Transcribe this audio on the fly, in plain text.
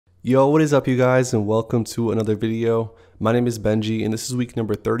Yo, what is up you guys, and welcome to another video. My name is Benji and this is week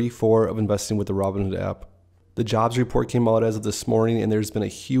number 34 of investing with the Robinhood app. The jobs report came out as of this morning and there's been a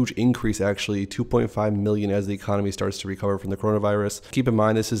huge increase, actually 2.5 million, as the economy starts to recover from the coronavirus. Keep in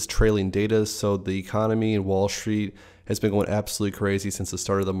mind this is trailing data, so the economy and Wall Street has been going absolutely crazy since the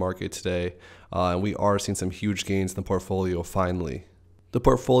start of the market today, and we are seeing some huge gains in the portfolio finally. The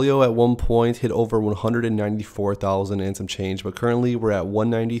portfolio at one point hit over 194,000 and some change, but currently we're at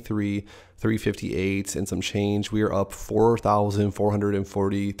 193,358 and some change. We are up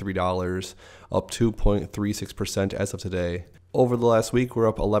 $4,443, up 2.36% as of today. Over the last week, we're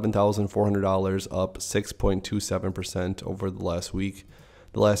up $11,400, up 6.27% over the last week.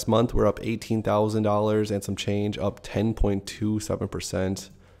 The last month, we're up $18,000 and some change, up 10.27%.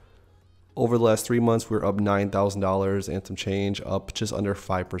 Over the last 3 months, we're up $9,000 and some change, up just under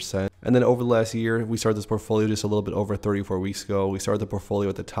 5%. And then over the last year, we started this portfolio just a little bit over 34 weeks ago. We started the portfolio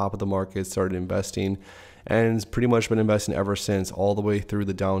at the top of the market, started investing, and it's pretty much been investing ever since, all the way through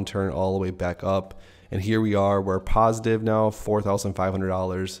the downturn, all the way back up. And here we are, we're positive now,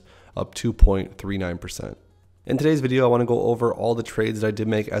 $4,500, up 2.39%. In today's video, I want to go over all the trades that I did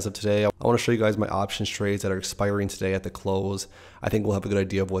make as of today. I want to show you guys my options trades that are expiring today at the close. I think we'll have a good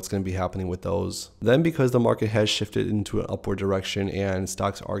idea of what's going to be happening with those. Then, because the market has shifted into an upward direction and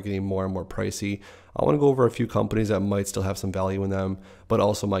stocks are getting more and more pricey, I want to go over a few companies that might still have some value in them, but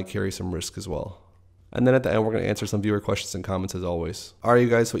also might carry some risk as well. And then at the end, we're going to answer some viewer questions and comments as always. All right, you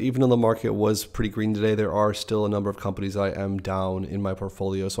guys, so even though the market was pretty green today, there are still a number of companies that I am down in my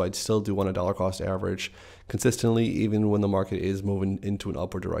portfolio. So I still do want a dollar cost average consistently, even when the market is moving into an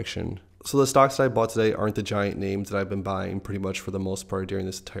upward direction. So the stocks that I bought today aren't the giant names that I've been buying pretty much for the most part during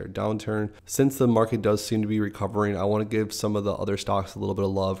this entire downturn. Since the market does seem to be recovering, I want to give some of the other stocks a little bit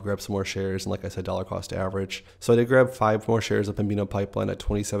of love, grab some more shares, and like I said, dollar cost average. So I did grab 5 more shares of Pembina Pipeline at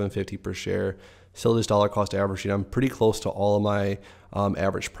 $27.50 per share. Still just dollar cost averaging. I'm pretty close to all of my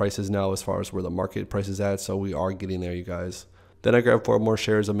average prices now as far as where the market price is at, so we are getting there, you guys. Then I grabbed 4 more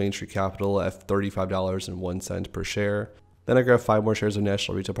shares of Main Street Capital at $35.01 per share. Then I grabbed 5 more shares of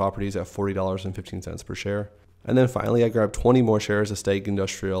National Retail Properties at $40.15 per share. And then finally, I grabbed 20 more shares of Stake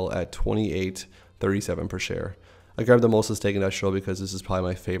Industrial at $28.37 per share. I grabbed the most of Stake Industrial because this is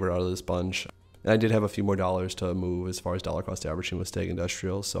probably my favorite out of this bunch. And I did have a few more dollars to move as far as dollar cost averaging with Stake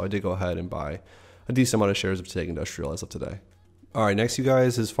Industrial, so I did go ahead and buy a decent amount of shares of Stake Industrial as of today. All right, next, you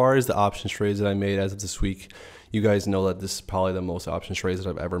guys, as far as the options trades that I made as of this week, you guys know that this is probably the most options trades that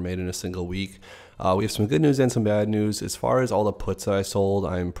I've ever made in a single week. We have some good news and some bad news. As far as all the puts that I sold,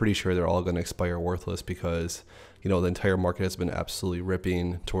 I'm pretty sure they're all going to expire worthless because, you know, the entire market has been absolutely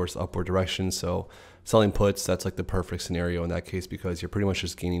ripping towards the upward direction. So selling puts, that's like the perfect scenario in that case because you're pretty much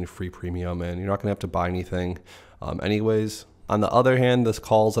just gaining free premium and you're not going to have to buy anything anyways. On the other hand, the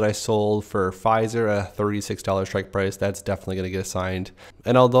calls that I sold for Pfizer at a $36 strike price, that's definitely going to get assigned.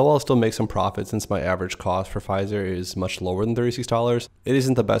 And although I'll still make some profit since my average cost for Pfizer is much lower than $36, it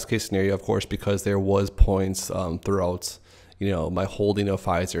isn't the best case scenario, of course, because there was points throughout, you know, my holding of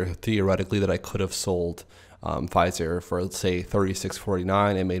Pfizer theoretically that I could have sold Pfizer for, let's say,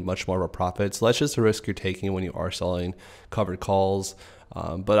 $36.49 and made much more of a profit. So that's just a risk you're taking when you are selling covered calls.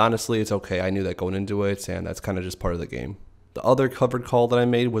 But honestly, it's okay. I knew that going into it, and that's kind of just part of the game. The other covered call that I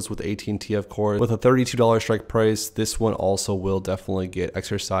made was with AT&T, of course. With a $32 strike price, this one also will definitely get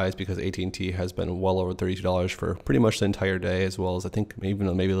exercised because AT&T has been well over $32 for pretty much the entire day, as well as I think maybe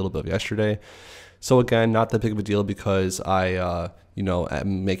a little bit of yesterday. So again, not that big of a deal because I, you know,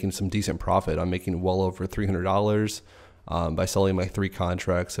 am making some decent profit. I'm making well over $300 by selling my 3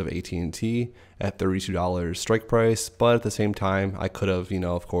 contracts of AT&T at $32 strike price. But at the same time, I could have, you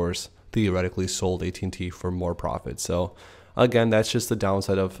know, of course, theoretically sold AT&T for more profit. So again, that's just the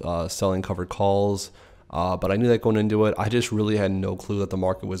downside of selling covered calls. But I knew that going into it. I just really had no clue that the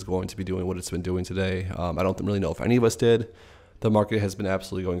market was going to be doing what it's been doing today. I don't really know if any of us did. The market has been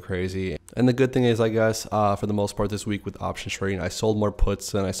absolutely going crazy. And the good thing is, I guess, for the most part this week with options trading, I sold more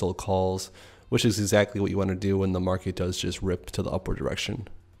puts than I sold calls, which is exactly what you want to do when the market does just rip to the upward direction.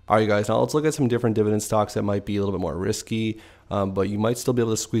 All right, guys, now let's look at some different dividend stocks that might be a little bit more risky, but you might still be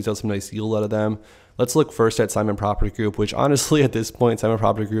able to squeeze out some nice yield out of them. Let's look first at Simon Property Group, which honestly at this point, Simon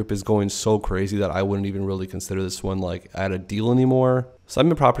Property Group is going so crazy that I wouldn't even really consider this one like at a deal anymore.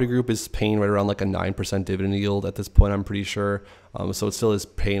 Simon Property Group is paying right around like a 9% dividend yield at this point, I'm pretty sure. So it still is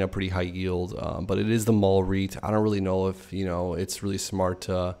paying a pretty high yield, but it is the mall REIT. I don't really know if, you know, it's really smart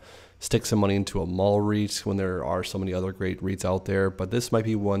to stick some money into a mall REIT when there are so many other great REITs out there, but this might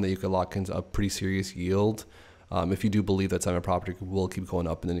be one that you could lock into a pretty serious yield. if you do believe that Simon Property Group will keep going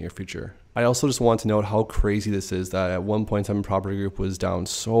up in the near future. I also just want to note how crazy this is that at one point Simon Property Group was down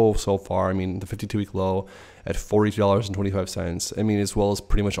so far. I mean, the 52-week low at $42.25. I mean, as well as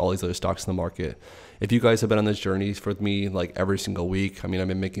pretty much all these other stocks in the market. If you guys have been on this journey with me like every single week, I mean, I've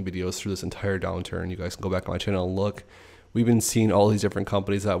been making videos through this entire downturn. You guys can go back on my channel and look. We've been seeing all these different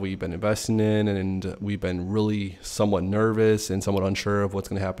companies that we've been investing in, and we've been really somewhat nervous and somewhat unsure of what's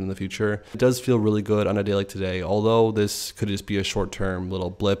going to happen in the future. It does feel really good on a day like today. Although this could just be a short-term little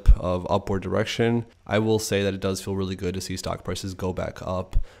blip of upward direction, I will say that it does feel really good to see stock prices go back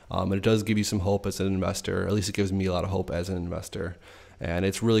up. And it does give you some hope as an investor. At least it gives me a lot of hope as an investor. And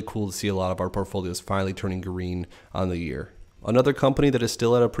it's really cool to see a lot of our portfolios finally turning green on the year. Another company that is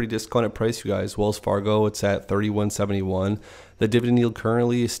still at a pretty discounted price, you guys, Wells Fargo, it's at $31.71. The dividend yield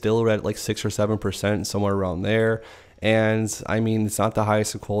currently is still at like 6 or 7%, somewhere around there. And I mean, it's not the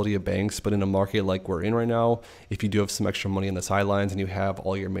highest quality of banks, but in a market like we're in right now, if you do have some extra money on the sidelines and you have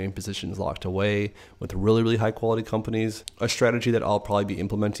all your main positions locked away with really high quality companies, a strategy that I'll probably be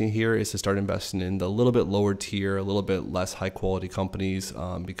implementing here is to start investing in the little bit lower tier, a little bit less high quality companies,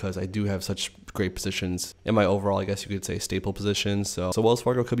 because I do have such great positions in my overall, I guess you could say, staple positions. So Wells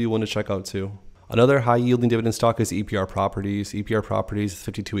Fargo could be one to check out too. Another high yielding dividend stock is EPR Properties. EPR Properties,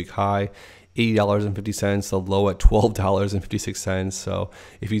 52-week high, $80.50, the low at $12.56. So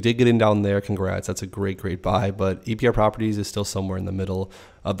if you did get in down there, congrats. That's a great buy. But EPR Properties is still somewhere in the middle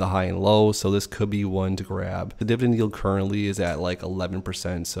of the high and low, so this could be one to grab. The dividend yield currently is at like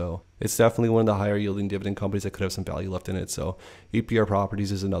 11%, so it's definitely one of the higher yielding dividend companies that could have some value left in it. So EPR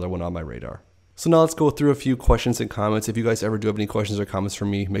Properties is another one on my radar. So now let's go through a few questions and comments. If you guys ever do have any questions or comments for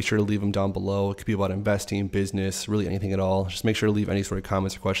me, make sure to leave them down below. It could be about investing, business, really anything at all. Just make sure to leave any sort of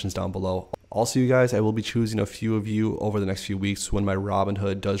comments or questions down below. Also, you guys, I will be choosing a few of you over the next few weeks when my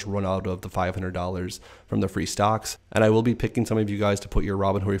Robinhood does run out of the $500 from the free stocks. And I will be picking some of you guys to put your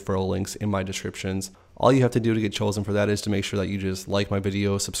Robinhood referral links in my descriptions. All you have to do to get chosen for that is to make sure that you just like my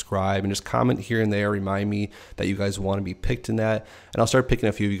video, subscribe, and just comment here and there. Remind me that you guys want to be picked in that. And I'll start picking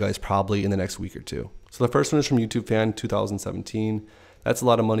a few of you guys probably in the next week or two. So the first one is from YouTube Fan 2017. That's a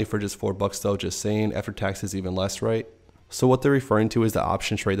lot of money for just $4 though, just saying. After taxes, even less, right? So what they're referring to is the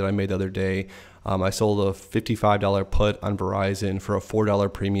option trade that I made the other day. I sold a $55 put on Verizon for a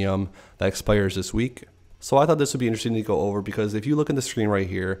 $4 premium that expires this week. So I thought this would be interesting to go over because if you look at the screen right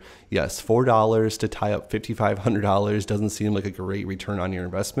here, yes, $4 to tie up $5,500 doesn't seem like a great return on your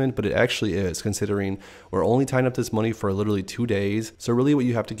investment, but it actually is, considering we're only tying up this money for literally 2 days. So really what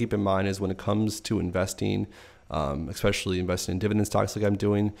you have to keep in mind is when it comes to investing, especially investing in dividend stocks like I'm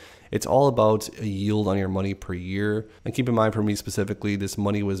doing, it's all about a yield on your money per year. And keep in mind, for me specifically, this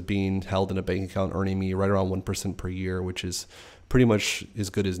money was being held in a bank account earning me right around 1% per year, which is pretty much as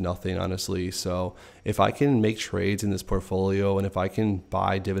good as nothing, honestly. So if I can make trades in this portfolio, and if I can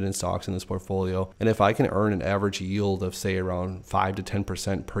buy dividend stocks in this portfolio, and if I can earn an average yield of say around 5 to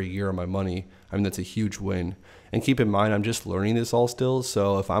 10% per year on my money, I mean, that's a huge win. And keep in mind, I'm just learning this all still.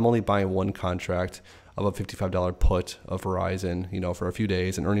 So if I'm only buying one contract of a $55 put of Verizon, you know, for a few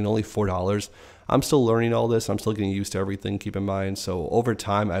days and earning only $4, I'm still learning all this. I'm still getting used to everything, keep in mind. So over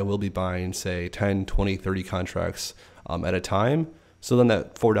time, I will be buying say 10, 20, 30 contracts at a time. So then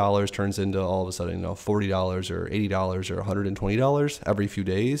that $4 turns into all of a sudden, you know, $40 or $80 or $120 every few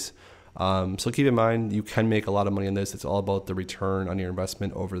days. So keep in mind, you can make a lot of money on this. It's all about the return on your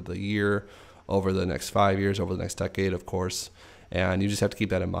investment over the year, over the next 5 years, over the next decade, of course. And you just have to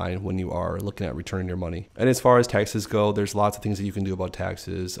keep that in mind when you are looking at returning your money. And as far as taxes go, there's lots of things that you can do about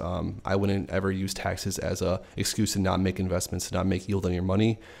taxes. I wouldn't ever use taxes as an excuse to not make investments, to not make yield on your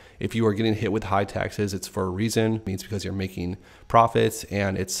money. If you are getting hit with high taxes, it's for a reason. It means because you're making profits,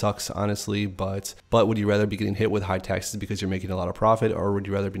 and it sucks, honestly. But would you rather be getting hit with high taxes because you're making a lot of profit, or would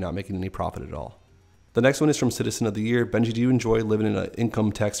you rather be not making any profit at all? The next one is from Citizen of the Year. Benjie, do you enjoy living in an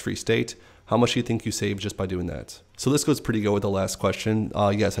income tax-free state? How much do you think you save just by doing that? So this goes pretty good with the last question.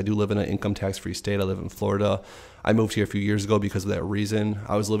 Yes, I do live in an income tax-free state. I live in Florida. I moved here a few years ago because of that reason.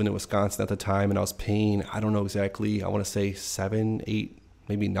 I was living in Wisconsin at the time, and I was paying, I don't know exactly, I want to say 7, 8,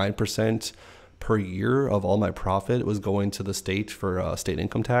 maybe 9% per year of all my profit was going to the state for state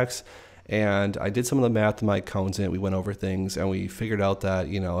income tax. And I did some of the math with my accountant. We went over things, and we figured out that,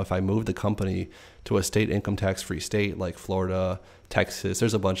 you know, if I moved the company to a state income tax free state like Florida, Texas,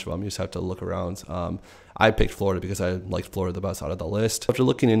 there's a bunch of them. You just have to look around. I picked Florida because I liked Florida the best out of the list. After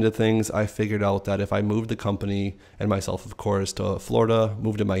looking into things, I figured out that if I moved the company and myself, of course, to Florida,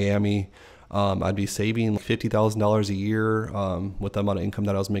 moved to Miami, I'd be saving $50,000 a year with the amount of income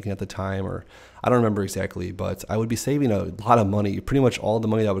that I was making at the time, or I don't remember exactly, but I would be saving a lot of money, pretty much all the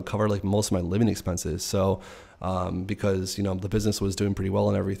money that would cover like most of my living expenses. So because the business was doing pretty well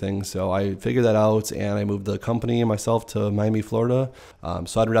and everything, so I figured that out and I moved the company and myself to Miami, Florida.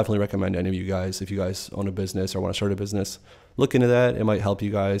 So I'd definitely recommend any of you guys, if you guys own a business or want to start a business, look into that. It might help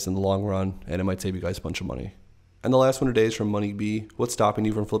you guys in the long run and it might save you guys a bunch of money. And the last one today is from Money B. What's stopping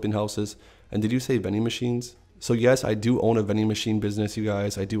you from flipping houses? And did you say vending machines? So yes, I do own a vending machine business, you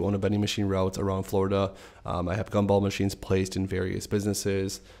guys. I do own a vending machine route around Florida. I have gumball machines placed in various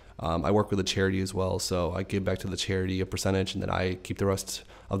businesses. I work with a charity as well, so I give back to the charity a percentage, and then I keep the rest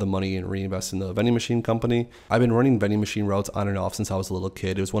of the money and reinvest in the vending machine company. I've been running vending machine routes on and off since I was a little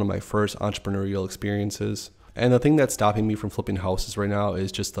kid. It was one of my first entrepreneurial experiences. And the thing that's stopping me from flipping houses right now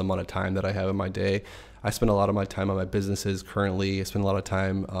is just the amount of time that I have in my day. I spend a lot of my time on my businesses currently. I spend a lot of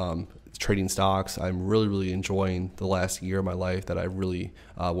time trading stocks. I'm really enjoying the last year of my life that I really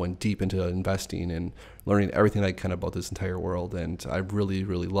went deep into investing and learning everything I can about this entire world. And I really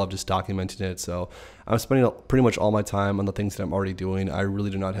love just documenting it. So I'm spending pretty much all my time on the things that I'm already doing. I really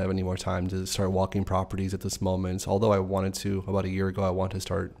do not have any more time to start walking properties at this moment. Although I wanted to, about a year ago, I wanted to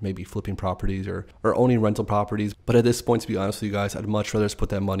start maybe flipping properties or owning rental properties. But at this point, to be honest with you guys, I'd much rather just put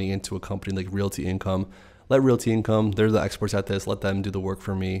that money into a company like Realty Income. Let Realty Income, they're the experts at this, let them do the work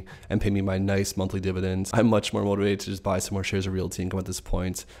for me and pay me my nice monthly dividends. I'm much more motivated to just buy some more shares of Realty Income at this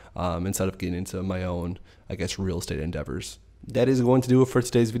point, instead of getting into my own, I guess, real estate endeavors. That is going to do it for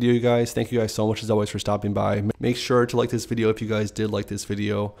today's video, you guys. Thank you guys so much as always for stopping by. Make sure to like this video if you guys did like this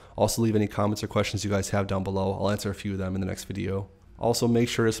video. Also leave any comments or questions you guys have down below. I'll answer a few of them in the next video. Also, make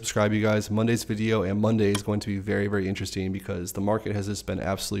sure to subscribe, you guys. Monday's video and Monday is going to be very interesting because the market has just been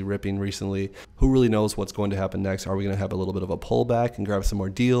absolutely ripping recently. Who really knows what's going to happen next? Are we going to have a little bit of a pullback and grab some more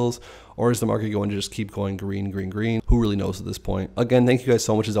deals? Or is the market going to just keep going green? Who really knows at this point? Again, thank you guys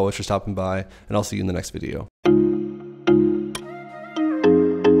so much as always for stopping by, and I'll see you in the next video.